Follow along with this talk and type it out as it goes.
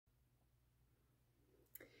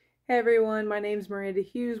Hey everyone, my name's Miranda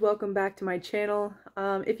Hughes. Welcome back to my channel.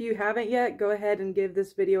 If you haven't yet, go ahead and give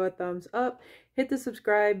this video a thumbs up. Hit the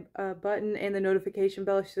subscribe button and the notification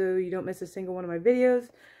bell so you don't miss a single one of my videos.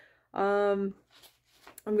 I'm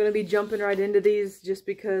going to be jumping right into these just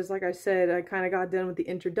because, like I said, I kind of got done with the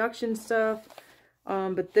introduction stuff.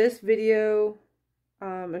 But this video,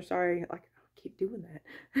 or sorry, like, I keep doing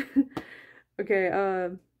that. Okay,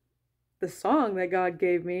 the song that God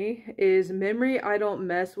gave me is Memory I Don't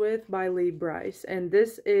Mess With by Brice. And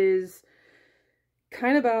this is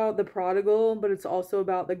kind of about the prodigal, but it's also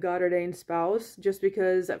about the God ordained spouse. Just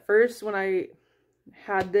because at first when I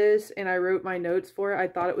had this and I wrote my notes for it, I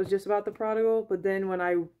thought it was just about the prodigal. But then when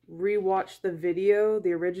I rewatched the video,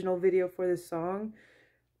 the original video for this song,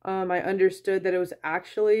 I understood that it was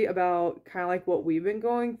actually about kind of like what we've been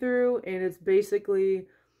going through. And it's basically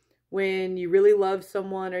when you really love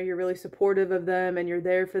someone or you're really supportive of them and you're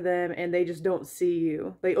there for them and they just don't see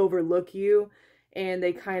you. They overlook you and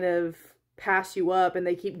they kind of pass you up and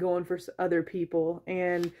they keep going for other people.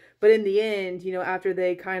 But in the end, after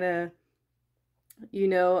they kind of,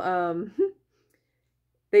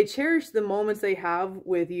 they cherish the moments they have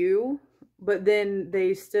with you, but then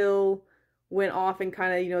they still went off and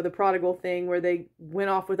kind of, the prodigal thing where they went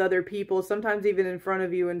off with other people, sometimes even in front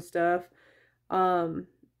of you and stuff.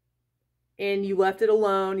 And you left it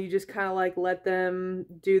alone. You just kind of like let them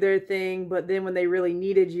do their thing. But then when they really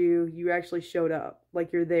needed you, you actually showed up.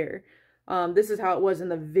 Like you're there. This is how it was in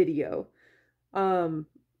the video.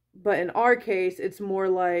 But in our case, it's more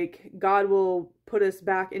like God will put us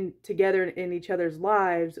back together in each other's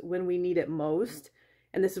lives when we need it most.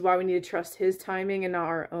 And this is why we need to trust His timing and not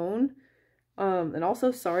our own. And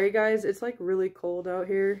also, sorry guys, it's like really cold out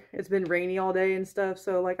here. It's been rainy all day and stuff.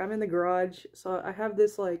 So like I'm in the garage. So I have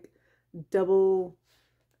this like double,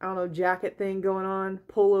 I don't know, jacket thing going on,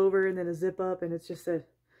 pull over and then a zip up, and it's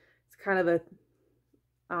kind of a,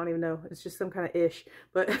 I don't even know, it's just some kind of ish,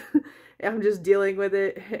 but I'm just dealing with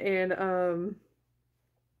it. And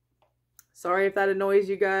sorry if that annoys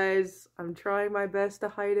you guys. I'm trying my best to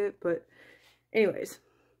hide it, but anyways,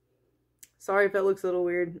 sorry if it looks a little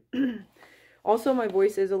weird. Also, my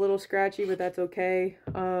voice is a little scratchy, but that's okay.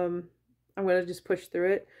 I'm gonna just push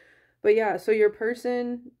through it. But yeah, so your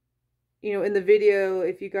person, in the video,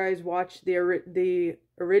 if you guys watch the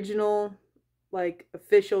original, like,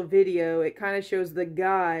 official video, it kind of shows the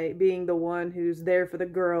guy being the one who's there for the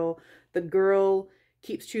girl. The girl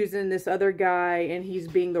keeps choosing this other guy, and he's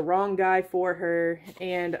being the wrong guy for her.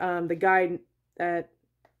 And the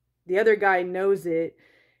other guy knows it,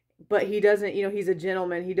 but he doesn't, he's a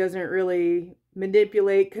gentleman. He doesn't really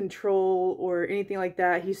manipulate, control, or anything like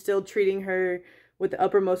that. He's still treating her with the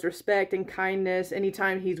uppermost respect and kindness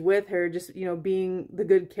anytime he's with her, just, being the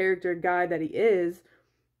good character guy that he is.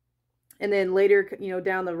 And then later,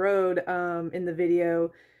 down the road, in the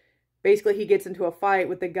video, basically he gets into a fight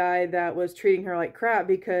with the guy that was treating her like crap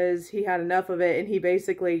because he had enough of it, and he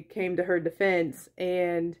basically came to her defense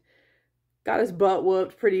and got his butt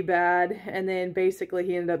whooped pretty bad. And then basically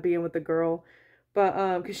he ended up being with the girl.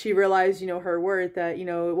 But, because she realized, her worth, that,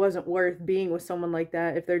 it wasn't worth being with someone like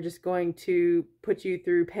that if they're just going to put you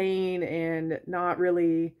through pain and not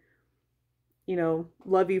really,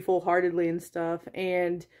 love you full-heartedly and stuff.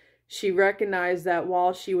 And she recognized that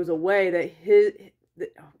while she was away,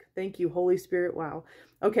 that oh, thank you, Holy Spirit. Wow.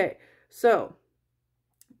 Okay. So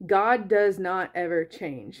God does not ever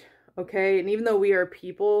change. Okay. And even though we are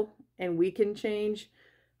people and we can change,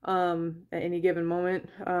 at any given moment,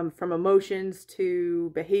 from emotions to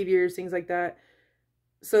behaviors, things like that.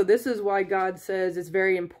 So this is why God says it's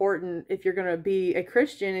very important, if you're going to be a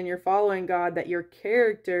Christian and you're following God, that your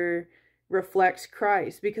character reflects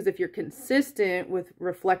Christ. Because if you're consistent with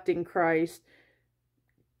reflecting Christ,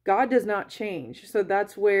 God does not change. So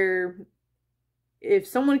that's where, if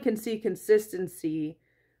someone can see consistency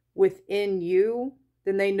within you,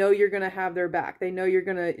 then they know you're going to have their back. They know you're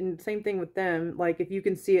going to, and same thing with them. Like, if you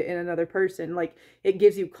can see it in another person, like, it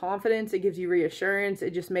gives you confidence, it gives you reassurance, it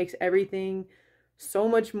just makes everything so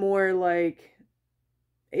much more, like,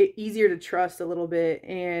 easier to trust a little bit,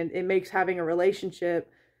 and it makes having a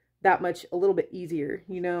relationship that much, a little bit easier,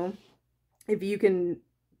 if you can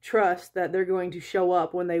trust that they're going to show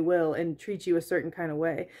up when they will and treat you a certain kind of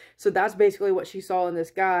way. So that's basically what she saw in this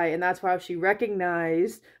guy, and that's why she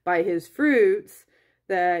recognized by his fruits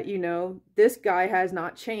that, this guy has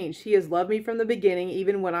not changed. He has loved me from the beginning.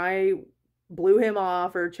 Even when I blew him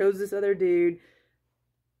off or chose this other dude,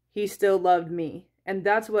 he still loved me. And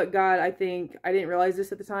that's what God, I think, I didn't realize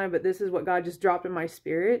this at the time, but this is what God just dropped in my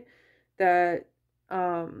spirit. That,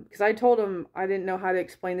 because I told him I didn't know how to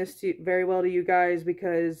explain this very well to you guys,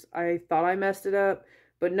 because I thought I messed it up.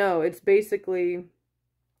 But no, it's basically,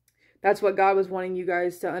 that's what God was wanting you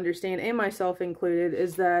guys to understand, and myself included,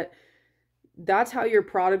 is that that's how your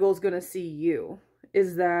prodigal is going to see you.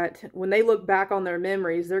 Is that when they look back on their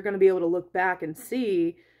memories, they're going to be able to look back and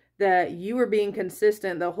see that you were being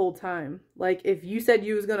consistent the whole time. Like, if you said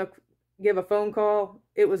you was going to give a phone call,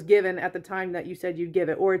 it was given at the time that you said you'd give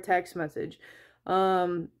it, or a text message.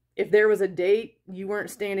 If there was a date, you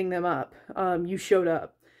weren't standing them up. You showed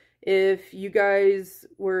up. If you guys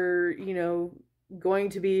were, you know, going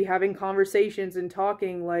to be having conversations and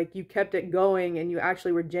talking, like, you kept it going and you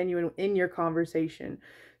actually were genuine in your conversation.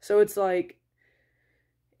 So it's like,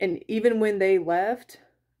 and even when they left,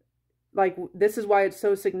 like, this is why it's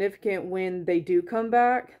so significant when they do come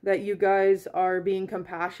back, that you guys are being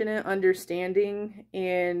compassionate, understanding,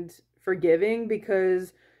 and forgiving,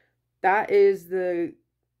 because that is the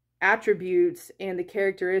attributes and the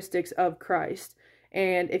characteristics of Christ.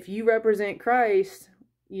 And if you represent Christ,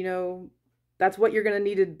 you know, that's what you're going to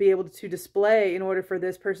need to be able to display in order for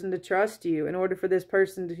this person to trust you, in order for this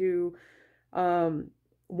person to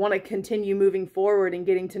want to continue moving forward and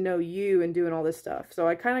getting to know you and doing all this stuff. So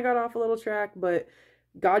I kind of got off a little track, but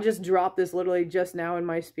God just dropped this literally just now in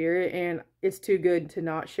my spirit, and it's too good to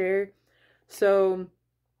not share. So,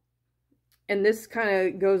 and this kind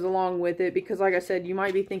of goes along with it, because like I said, you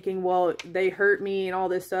might be thinking, well, they hurt me and all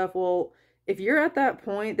this stuff. Well, if you're at that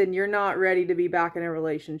point, then you're not ready to be back in a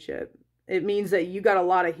relationship. It means that you got a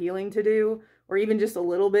lot of healing to do, or even just a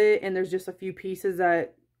little bit, and there's just a few pieces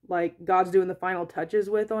that, like, God's doing the final touches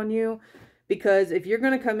with on you. Because if you're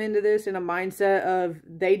going to come into this in a mindset of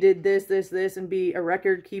they did this, this, this, and be a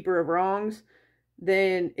record keeper of wrongs,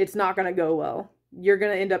 then it's not going to go well. You're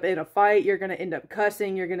going to end up in a fight. You're going to end up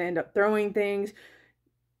cussing. You're going to end up throwing things.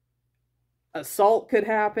 Assault could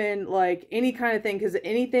happen, like any kind of thing, because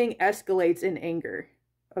anything escalates in anger.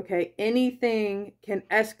 Okay, anything can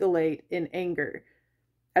escalate in anger.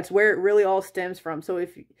 That's where it really all stems from. So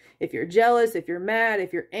if you're jealous, if you're mad,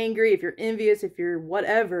 if you're angry, if you're envious, if you're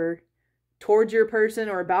whatever towards your person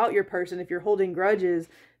or about your person, if you're holding grudges,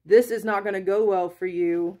 this is not going to go well for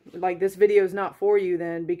you. Like, this video is not for you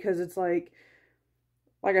then, because it's like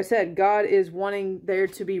I said, God is wanting there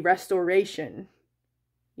to be restoration.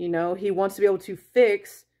 You know, he wants to be able to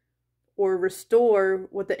fix or restore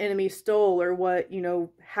what the enemy stole, or what, you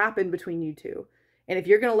know, happened between you two. And if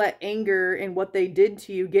you're going to let anger and what they did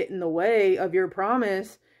to you get in the way of your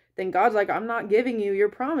promise, then God's like, I'm not giving you your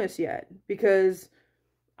promise yet, because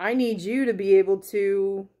I need you to be able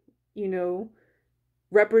to, you know,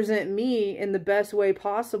 represent me in the best way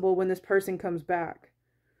possible when this person comes back.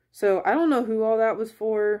 So I don't know who all that was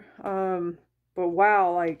for, but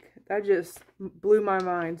wow, like, that just blew my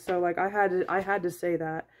mind. So, like, I had to say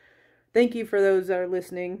that. Thank you for those that are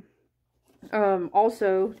listening.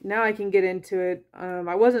 Also, now I can get into it.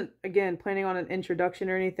 I wasn't, again, planning on an introduction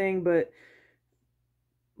or anything, but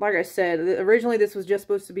like I said, originally this was just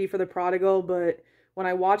supposed to be for the prodigal, but when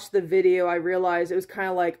I watched the video, I realized it was kind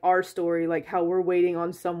of like our story, like how we're waiting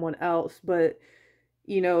on someone else. But,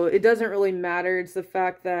 you know, it doesn't really matter. It's the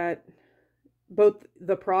fact that both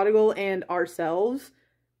the prodigal and ourselves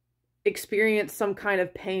experience some kind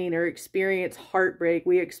of pain or experience heartbreak.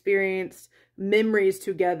 We experienced memories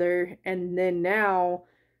together, and then now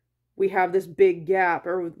we have this big gap,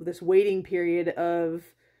 or this waiting period of,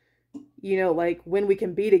 you know, like, when we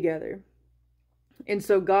can be together. And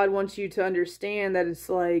so God wants you to understand that it's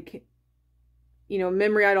like, you know,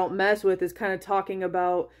 memory I don't mess with is kind of talking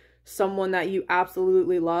about someone that you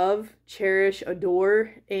absolutely love, cherish,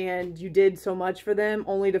 adore, and you did so much for them,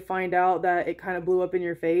 only to find out that it kind of blew up in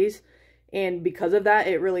your face. And because of that,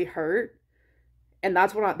 it really hurt. And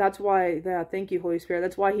that's why, thank you, Holy Spirit.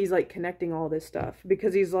 That's why he's like connecting all this stuff,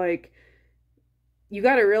 because he's like, you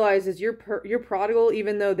got to realize is your prodigal,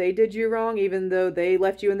 even though they did you wrong, even though they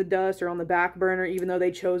left you in the dust or on the back burner, even though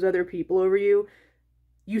they chose other people over you,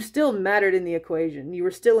 you still mattered in the equation. You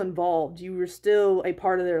were still involved. You were still a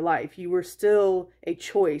part of their life. You were still a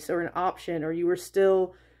choice or an option, or you were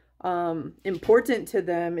still important to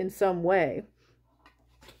them in some way.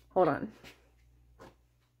 Hold on.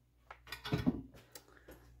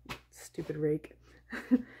 Stupid rake.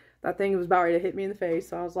 That thing was about ready to hit me in the face,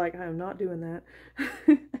 so I was like, I am not doing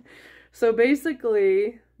that. So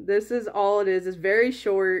basically, this is all it is. It's very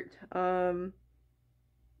short. And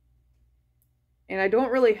I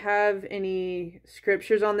don't really have any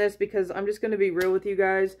scriptures on this, because I'm just going to be real with you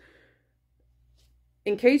guys.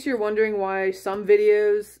 In case you're wondering why some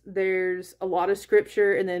videos there's a lot of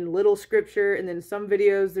scripture and then little scripture, and then some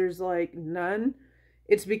videos there's like none,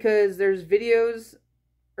 it's because there's videos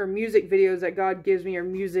or music videos that God gives me, or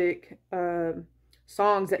music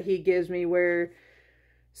songs that he gives me, where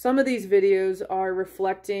some of these videos are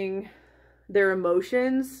reflecting their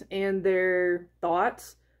emotions and their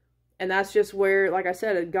thoughts. And that's just where, like I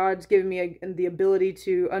said, God's given me the ability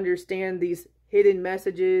to understand these hidden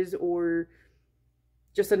messages, or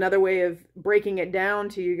just another way of breaking it down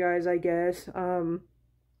to you guys, I guess, in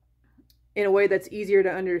a way that's easier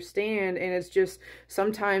to understand. And it's just,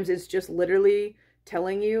 sometimes it's just literally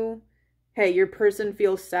telling you, hey, your person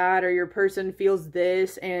feels sad, or your person feels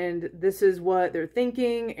this, and this is what they're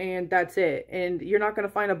thinking, and that's it. And you're not going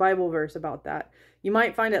to find a Bible verse about that. You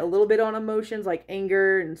might find it a little bit on emotions like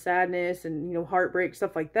anger and sadness and, you know, heartbreak,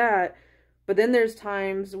 stuff like that. But then there's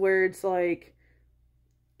times where it's like,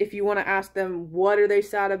 if you want to ask them, what are they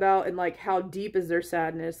sad about? And like, how deep is their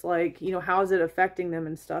sadness? Like, you know, how is it affecting them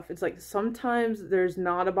and stuff? It's like, sometimes there's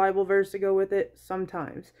not a Bible verse to go with it.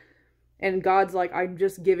 Sometimes. And God's like, I'm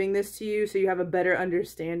just giving this to you so you have a better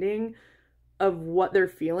understanding of what they're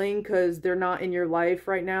feeling, because they're not in your life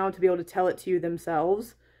right now to be able to tell it to you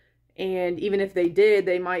themselves. And even if they did,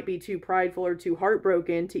 they might be too prideful or too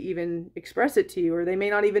heartbroken to even express it to you, or they may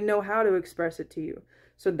not even know how to express it to you.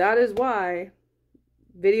 So that is why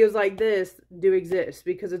videos like this do exist,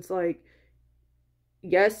 because it's like,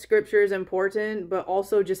 yes, scripture is important, but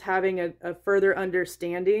also just having a further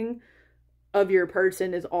understanding of your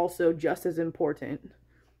person is also just as important.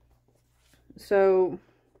 So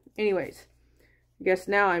anyways, I guess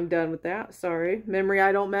now I'm done with that. Sorry. Memory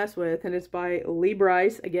I Don't Mess With. And it's by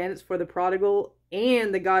Brice. Again, it's for the prodigal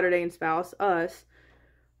and the God-ordained spouse, us.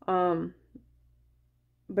 But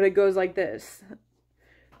it goes like this.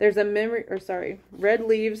 There's a red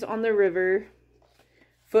leaves on the river,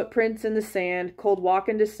 footprints in the sand, cold walk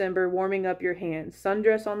in December, warming up your hands,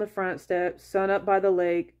 sundress on the front steps, sun up by the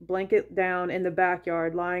lake, blanket down in the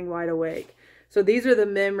backyard, lying wide awake. So these are the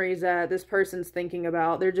memories that this person's thinking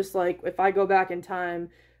about. They're just like, if I go back in time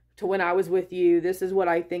to when I was with you, this is what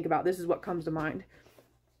I think about. This is what comes to mind.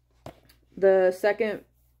 The second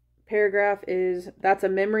paragraph is, that's a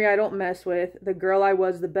memory I don't mess with. The girl I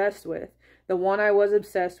was the best with. The one I was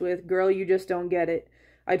obsessed with. Girl, you just don't get it.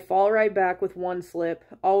 I'd fall right back with one slip.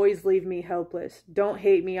 Always leave me helpless. Don't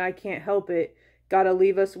hate me, I can't help it. Gotta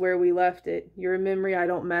leave us where we left it. You're a memory I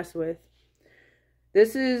don't mess with.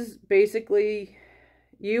 This is basically,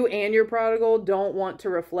 you and your prodigal don't want to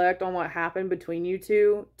reflect on what happened between you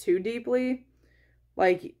two too deeply.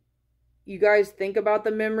 Like, you guys think about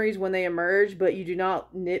the memories when they emerge, but you do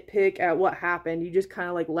not nitpick at what happened. You just kind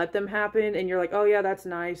of like let them happen, and you're like, oh yeah, that's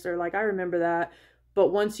nice, or like, I remember that.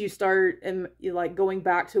 But once you start and you're like going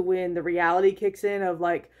back to when the reality kicks in of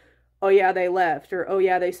like, oh yeah, they left, or oh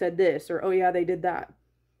yeah, they said this, or oh yeah, they did that.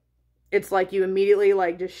 It's like you immediately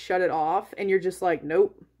like just shut it off, and you're just like,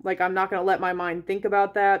 nope, like I'm not going to let my mind think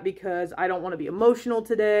about that, because I don't want to be emotional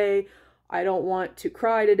today. I don't want to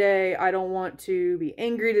cry today. I don't want to be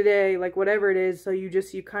angry today, like whatever it is. So you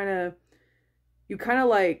kind of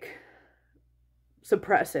like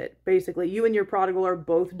suppress it. Basically, you and your prodigal are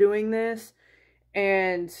both doing this.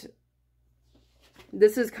 And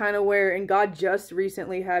this is kind of where, and God just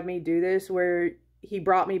recently had me do this, where he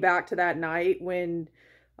brought me back to that night when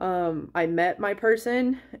I met my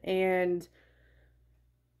person. And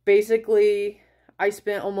basically I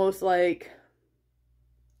spent almost like,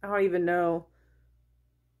 I don't even know,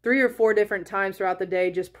 3 or 4 different times throughout the day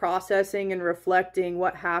just processing and reflecting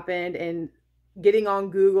what happened, and getting on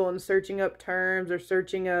Google and searching up terms, or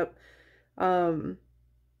searching up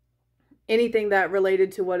anything that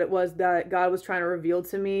related to what it was that God was trying to reveal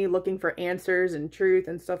to me, looking for answers and truth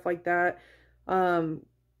and stuff like that.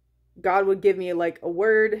 God would give me like a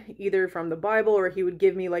word either from the Bible, or he would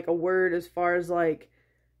give me like a word as far as like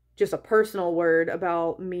just a personal word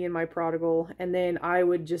about me and my prodigal. And then I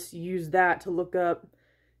would just use that to look up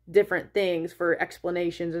different things for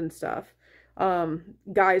explanations and stuff.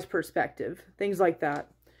 Guy's perspective, things like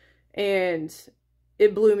that. And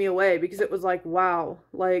it blew me away, because it was like, wow,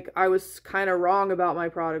 like I was kind of wrong about my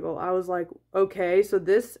prodigal. I was like, okay, so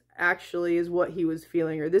this actually is what he was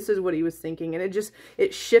feeling, or this is what he was thinking. And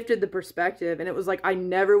it shifted the perspective. And it was like, I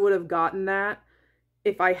never would have gotten that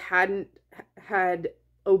if I hadn't had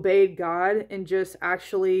obeyed God and just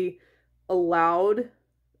actually allowed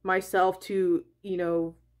myself to, you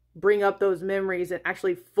know, bring up those memories and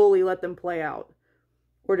actually fully let them play out.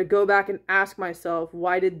 Or to go back and ask myself,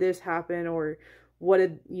 why did this happen? Or why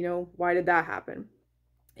did that happen?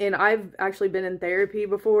 And I've actually been in therapy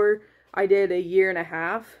before. I did 1.5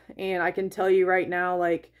 years, and I can tell you right now,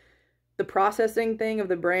 like, the processing thing of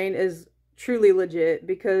the brain is truly legit,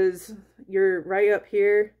 because you're right up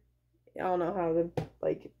here. I don't know how to,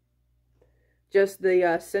 like, just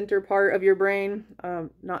the center part of your brain,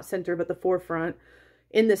 not center, but the forefront,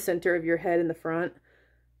 in the center of your head in the front.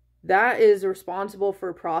 that is responsible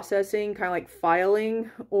for processing, kind of like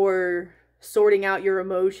filing or sorting out your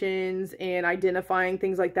emotions and identifying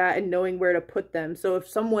things like that and knowing where to put them. So if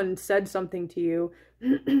someone said something to you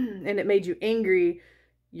and it made you angry,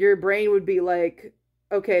 your brain would be like,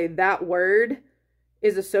 okay, that word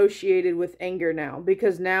is associated with anger now,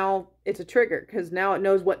 because now it's a trigger, because now it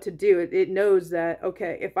knows what to do. It knows that,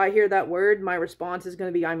 okay, if I hear that word, my response is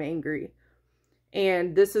going to be, I'm angry.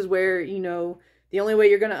 And this is where, you know, the only way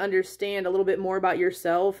you're going to understand a little bit more about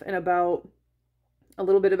yourself and about a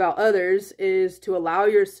little bit about others is to allow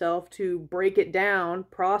yourself to break it down,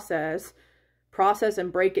 process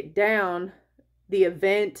and break it down, the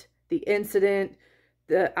event, the incident,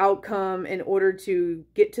 the outcome, in order to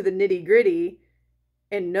get to the nitty gritty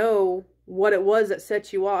and know what it was that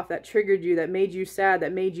set you off, that triggered you, that made you sad,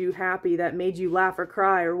 that made you happy, that made you laugh or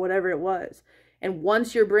cry or whatever it was. And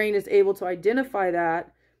once your brain is able to identify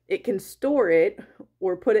that, it can store it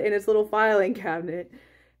or put it in its little filing cabinet.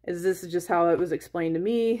 As this is just how it was explained to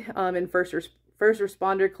me in first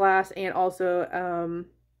responder class, and also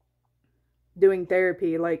doing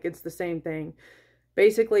therapy. Like, it's the same thing.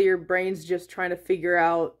 Basically, your brain's just trying to figure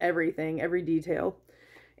out everything, every detail.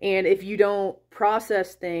 And if you don't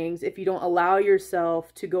process things, if you don't allow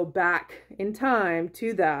yourself to go back in time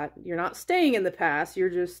to that, you're not staying in the past,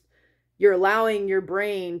 you're allowing your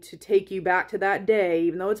brain to take you back to that day,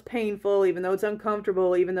 even though it's painful, even though it's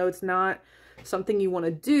uncomfortable, even though it's not something you want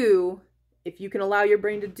to do. If you can allow your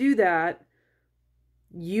brain to do that,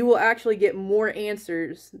 you will actually get more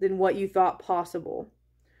answers than what you thought possible.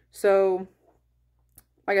 So,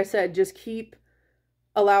 like I said, just keep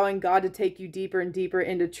allowing God to take you deeper and deeper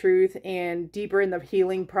into truth and deeper in the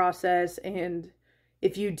healing process. And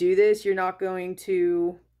if you do this, you're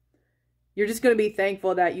just going to be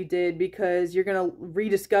thankful that you did, because you're going to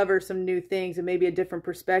rediscover some new things and maybe a different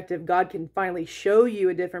perspective. God can finally show you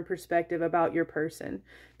a different perspective about your person,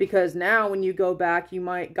 because now when you go back,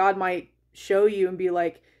 God might show you and be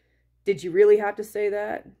like, did you really have to say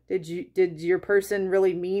that? Did your person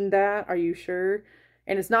really mean that? Are you sure?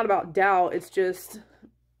 And it's not about doubt. It's just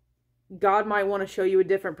God might want to show you a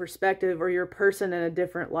different perspective or your person in a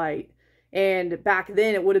different light. And back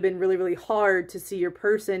then it would have been really, really hard to see your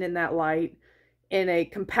person in that light, in a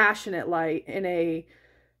compassionate light, in a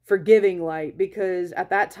forgiving light, because at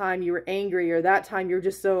that time you were angry, or that time you're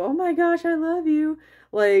just so, oh my gosh, I love you.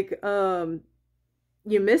 Like,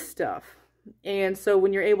 you miss stuff. And so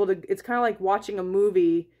when you're able to, it's kind of like watching a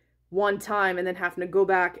movie one time and then having to go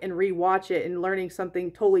back and rewatch it and learning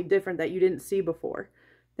something totally different that you didn't see before.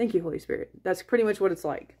 Thank you, Holy Spirit. That's pretty much what it's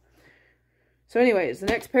like. So anyways, the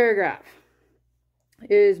next paragraph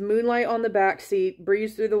is moonlight on the back seat,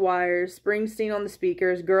 breeze through the wires, Springsteen on the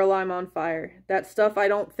speakers, girl, I'm on fire. That stuff I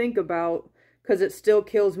don't think about because it still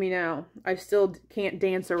kills me now. I still can't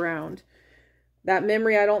dance around. That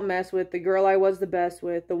memory I don't mess with, the girl I was the best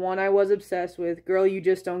with, the one I was obsessed with, girl, you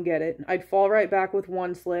just don't get it. I'd fall right back with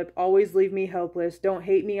one slip, always leave me helpless, don't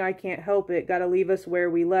hate me, I can't help it, gotta leave us where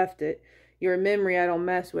we left it. You're a memory I don't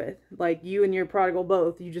mess with. Like, you and your prodigal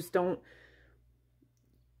both, you just don't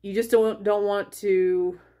want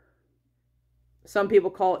to, some people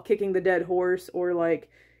call it kicking the dead horse, or like,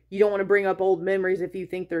 you don't want to bring up old memories if you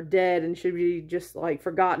think they're dead and should be just like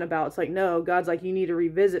forgotten about. It's like, no, God's like, you need to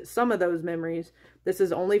revisit some of those memories. This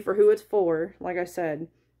is only for who it's for. Like I said,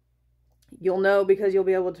 you'll know because you'll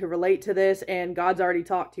be able to relate to this, and God's already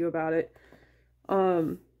talked to you about it.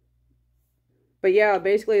 But yeah,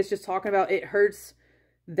 basically it's just talking about it hurts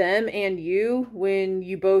them and you when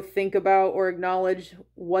you both think about or acknowledge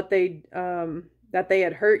what they, that they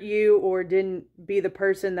had hurt you or didn't be the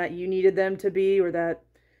person that you needed them to be, or that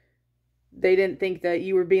they didn't think that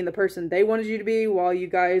you were being the person they wanted you to be while you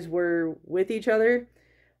guys were with each other.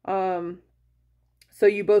 So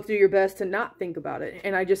you both do your best to not think about it.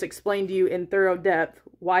 And I just explained to you in thorough depth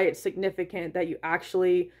why it's significant that you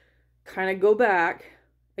actually kind of go back.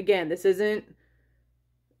 Again, this isn't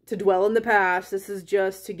to dwell in the past. This is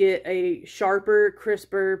just to get a sharper,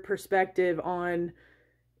 crisper perspective on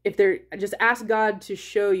if there, just ask God to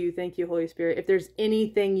show you, thank you, Holy Spirit, if there's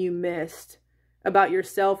anything you missed about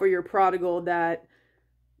yourself or your prodigal that,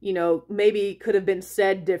 you know, maybe could have been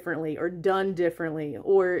said differently or done differently,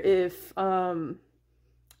 or if, to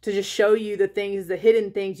just show you the things, the hidden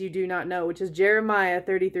things you do not know, which is Jeremiah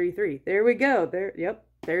 33:3. There we go. There, yep,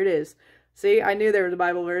 there it is. See, I knew there was a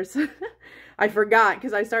Bible verse. I forgot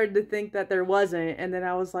because I started to think that there wasn't, and then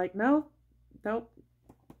I was like, no, nope.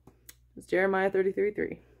 It's Jeremiah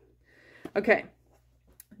 33:3. Okay.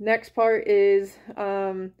 Next part is,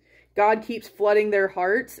 God keeps flooding their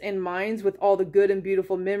hearts and minds with all the good and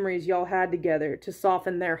beautiful memories y'all had together to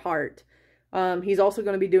soften their heart. He's also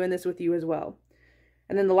going to be doing this with you as well.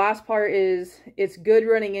 And then the last part is, it's good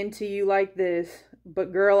running into you like this,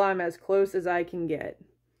 but girl, I'm as close as I can get.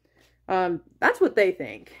 That's what they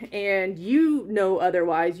think. And you know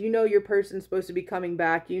otherwise. You know your person's supposed to be coming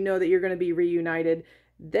back. You know that you're going to be reunited.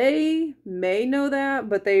 They may know that,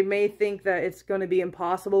 but they may think that it's going to be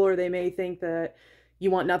impossible, or they may think that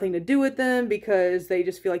you want nothing to do with them because they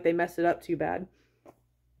just feel like they messed it up too bad.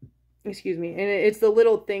 Excuse me. And it's the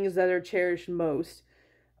little things that are cherished most.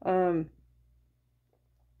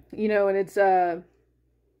 You know, and it's,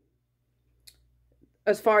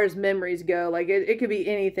 as far as memories go, like, it could be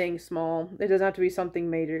anything small. It doesn't have to be something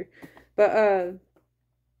major. But,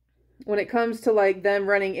 when it comes to, like, them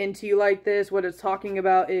running into you like this, what it's talking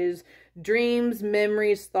about is dreams,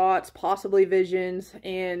 memories, thoughts, possibly visions,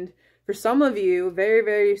 and for some of you, very,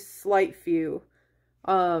 very slight few,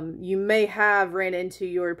 you may have ran into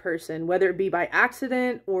your person, whether it be by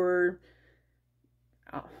accident or...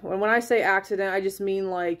 When I say accident, I just mean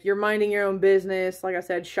like you're minding your own business, like I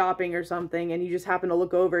said, shopping or something, and you just happen to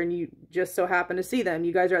look over and you just so happen to see them.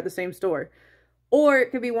 You guys are at the same store. Or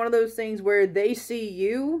it could be one of those things where they see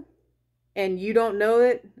you and you don't know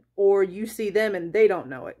it, or you see them and they don't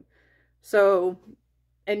know it. So,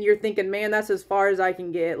 and you're thinking, man, that's as far as I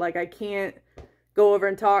can get. Like, I can't go over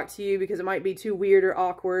and talk to you because it might be too weird or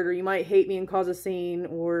awkward, or you might hate me and cause a scene,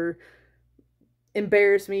 or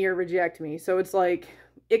embarrass me or reject me. So it's like,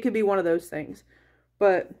 it could be one of those things.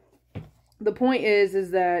 But the point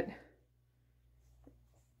is that,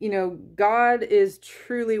 you know, God is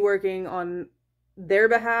truly working on their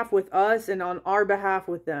behalf with us and on our behalf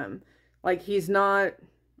with them. Like, he's not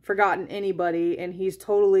forgotten anybody, and he's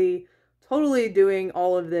totally doing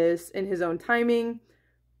all of this in his own timing,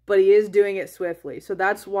 but he is doing it swiftly. So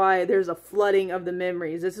that's why there's a flooding of the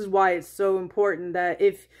memories. This is why it's so important that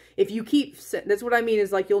if you keep, that's what I mean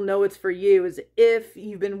is like, you'll know it's for you, is if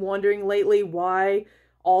you've been wondering lately why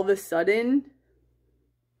all of a sudden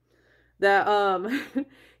that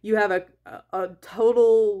you have a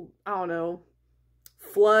total, I don't know,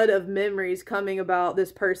 flood of memories coming about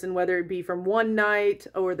this person, whether it be from one night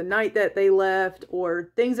or the night that they left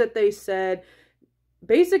or things that they said.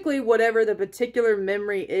 Basically, whatever the particular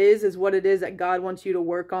memory is what it is that God wants you to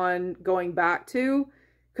work on going back to.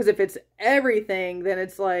 Because if it's everything, then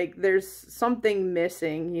it's like there's something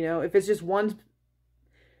missing, you know. If it's just one,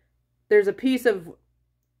 there's a piece of,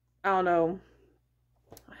 I don't know.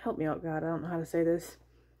 Help me out, God. I don't know how to say this.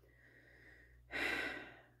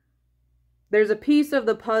 There's a piece of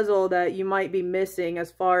the puzzle that you might be missing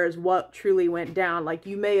as far as what truly went down. Like,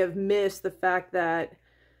 you may have missed the fact that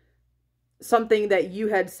something that you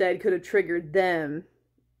had said could have triggered them,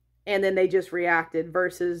 and then they just reacted,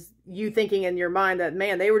 versus you thinking in your mind that,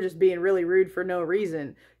 man, they were just being really rude for no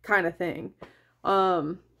reason, kind of thing.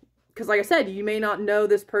 Because like I said, you may not know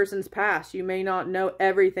this person's past. You may not know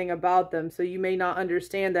everything about them, so you may not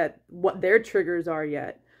understand that what their triggers are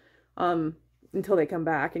yet, until they come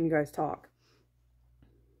back and you guys talk.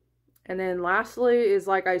 And then lastly is,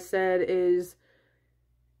 like I said, is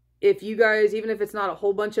if you guys, even if it's not a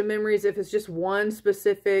whole bunch of memories, if it's just one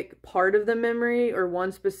specific part of the memory or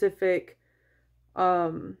one specific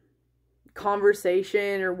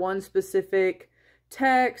conversation or one specific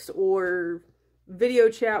text or video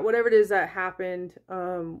chat, whatever it is that happened,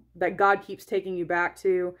 that God keeps taking you back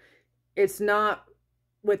to, it's not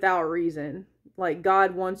without reason. Like,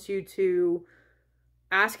 God wants you to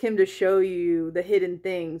ask him to show you the hidden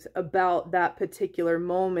things about that particular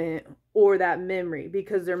moment or that memory,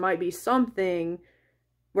 because there might be something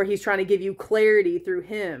where he's trying to give you clarity through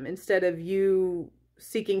him instead of you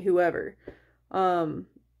seeking whoever.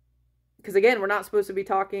 Because again, we're not supposed to be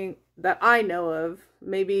talking, that I know of.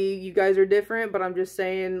 Maybe you guys are different, but I'm just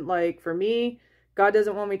saying, like, for me, God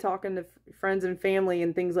doesn't want me talking to friends and family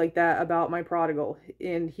and things like that about my prodigal.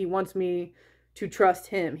 And he wants me to trust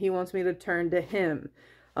him. He wants me to turn to him.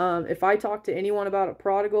 If I talk to anyone about a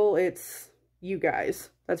prodigal, it's you guys.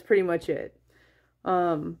 That's pretty much it.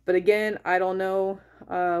 But again, I don't know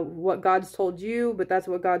what God's told you, but that's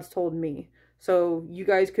what God's told me. So you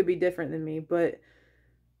guys could be different than me, but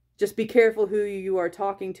just be careful who you are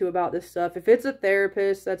talking to about this stuff. If it's a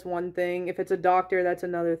therapist, that's one thing. If it's a doctor, that's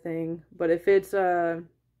another thing. But if it's a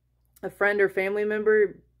friend or family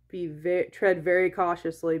member, tread very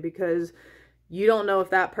cautiously, because you don't know if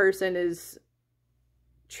that person is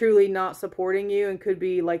truly not supporting you and could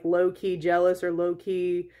be like low-key jealous or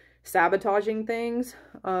low-key sabotaging things.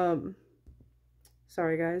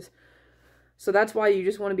 Sorry guys. So that's why you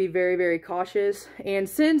just want to be very, very cautious. And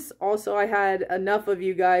since also I had enough of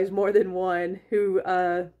you guys, more than one, who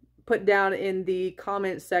put down in the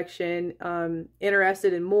comment section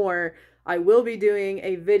interested in more, I will be doing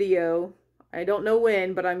a video. I don't know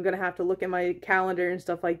when, but I'm going to have to look at my calendar and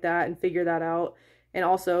stuff like that and figure that out. And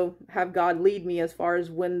also have God lead me as far as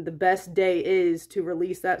when the best day is to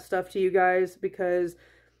release that stuff to you guys, because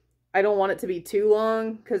I don't want it to be too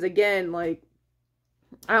long. Because again, like,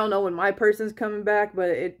 I don't know when my person's coming back,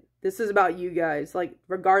 but this is about you guys. Like,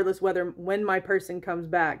 regardless when my person comes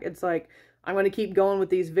back, it's like, I'm going to keep going with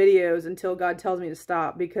these videos until God tells me to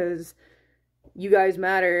stop, because you guys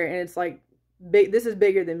matter. And it's like, this is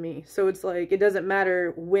bigger than me. So it's like, it doesn't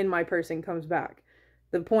matter when my person comes back.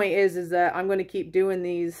 The point is that I'm going to keep doing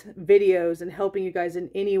these videos and helping you guys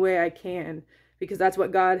in any way I can, because that's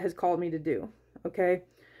what God has called me to do. Okay.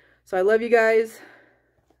 So I love you guys.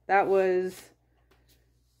 That was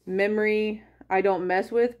Memory I Don't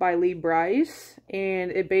Mess With by Brice.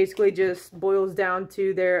 And it basically just boils down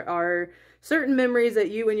to, there are certain memories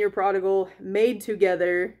that you and your prodigal made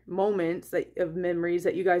together, moments of memories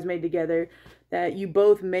that you guys made together, that you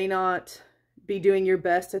both may not be doing your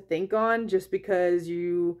best to think on, just because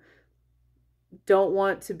you don't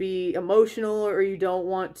want to be emotional or you don't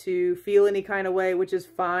want to feel any kind of way, which is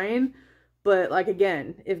fine. But like,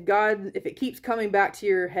 again, if it keeps coming back to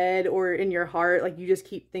your head or in your heart, like you just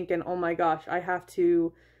keep thinking, oh my gosh,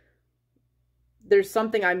 there's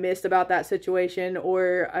something I missed about that situation,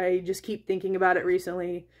 or I just keep thinking about it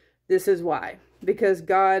recently. This is why. Because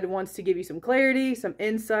God wants to give you some clarity, some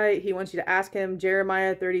insight. He wants you to ask him,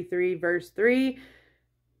 Jeremiah 33 verse 3,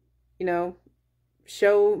 you know,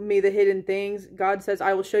 show me the hidden things. God says,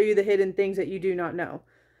 I will show you the hidden things that you do not know.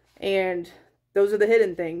 And those are the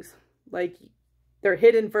hidden things. Like, they're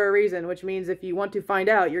hidden for a reason, which means if you want to find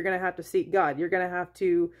out, you're going to have to seek God. You're going to have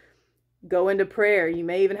to go into prayer. You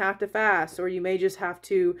may even have to fast, or you may just have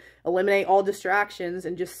to eliminate all distractions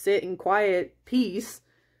and just sit in quiet peace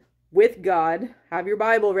with God. Have your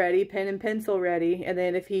Bible ready, pen and pencil ready, and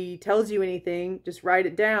then if he tells you anything, just write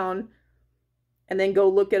it down, and then go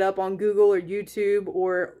look it up on Google or YouTube,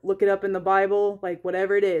 or look it up in the Bible, like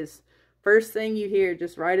whatever it is. First thing you hear,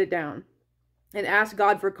 just write it down. And ask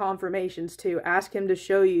God for confirmations too. Ask him to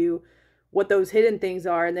show you what those hidden things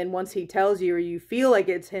are, and then once he tells you, or you feel like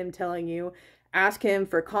it's him telling you, ask him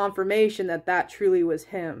for confirmation that that truly was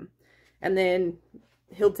him. And then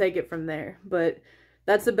he'll take it from there. But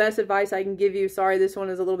that's the best advice I can give you. Sorry, this one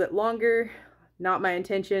is a little bit longer. Not my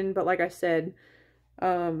intention, but like I said,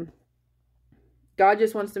 God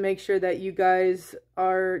just wants to make sure that you guys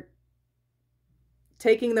are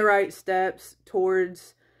taking the right steps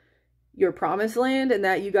towards your promised land, and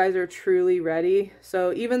that you guys are truly ready.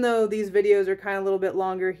 So even though these videos are kind of a little bit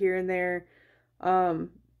longer here and there, like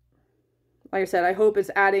I said, I hope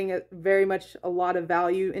it's adding very much a lot of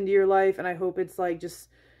value into your life, and I hope it's like just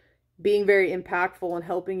being very impactful and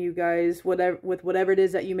helping you guys with whatever it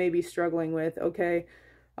is that you may be struggling with. Okay.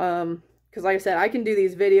 Because like I said, I can do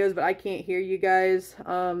these videos, but I can't hear you guys.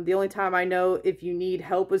 The only time I know if you need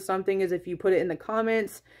help with something is if you put it in the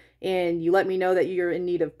comments and you let me know that you're in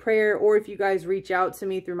need of prayer, or if you guys reach out to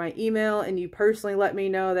me through my email and you personally let me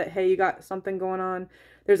know that, hey, you got something going on.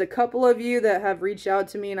 There's a couple of you that have reached out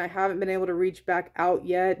to me, and I haven't been able to reach back out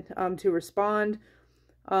yet to respond.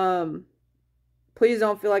 Please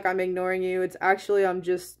don't feel like I'm ignoring you. It's actually, I'm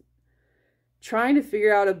just trying to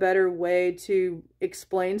figure out a better way to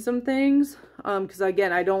explain some things. Because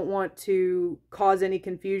again, I don't want to cause any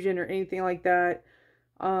confusion or anything like that.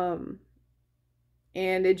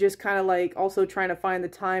 And it just kind of like also trying to find the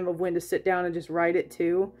time of when to sit down and just write it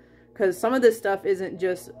too. Because some of this stuff isn't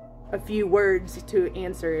just a few words to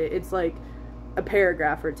answer it. It's like a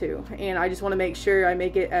paragraph or two. And I just want to make sure I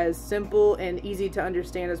make it as simple and easy to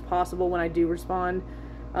understand as possible when I do respond,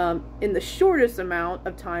 in the shortest amount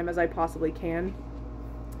of time as I possibly can.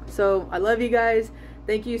 So I love you guys.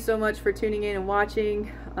 Thank you so much for tuning in and watching.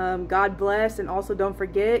 God bless. And also don't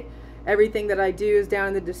forget, everything that I do is down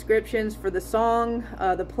in the descriptions for the song,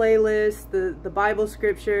 the playlist, the Bible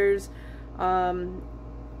scriptures,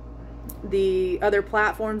 the other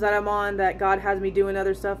platforms that I'm on that God has me doing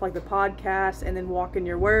other stuff like the podcast, and then Walking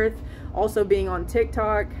Your Worth. Also being on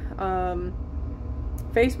TikTok.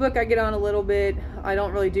 Facebook I get on a little bit. I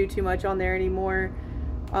don't really do too much on there anymore.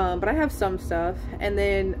 But I have some stuff. And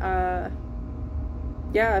then,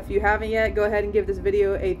 yeah, if you haven't yet, go ahead and give this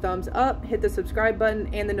video a thumbs up. Hit the subscribe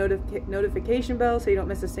button and the notification bell so you don't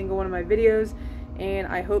miss a single one of my videos. And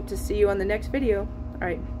I hope to see you on the next video.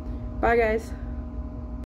 Alright, bye guys.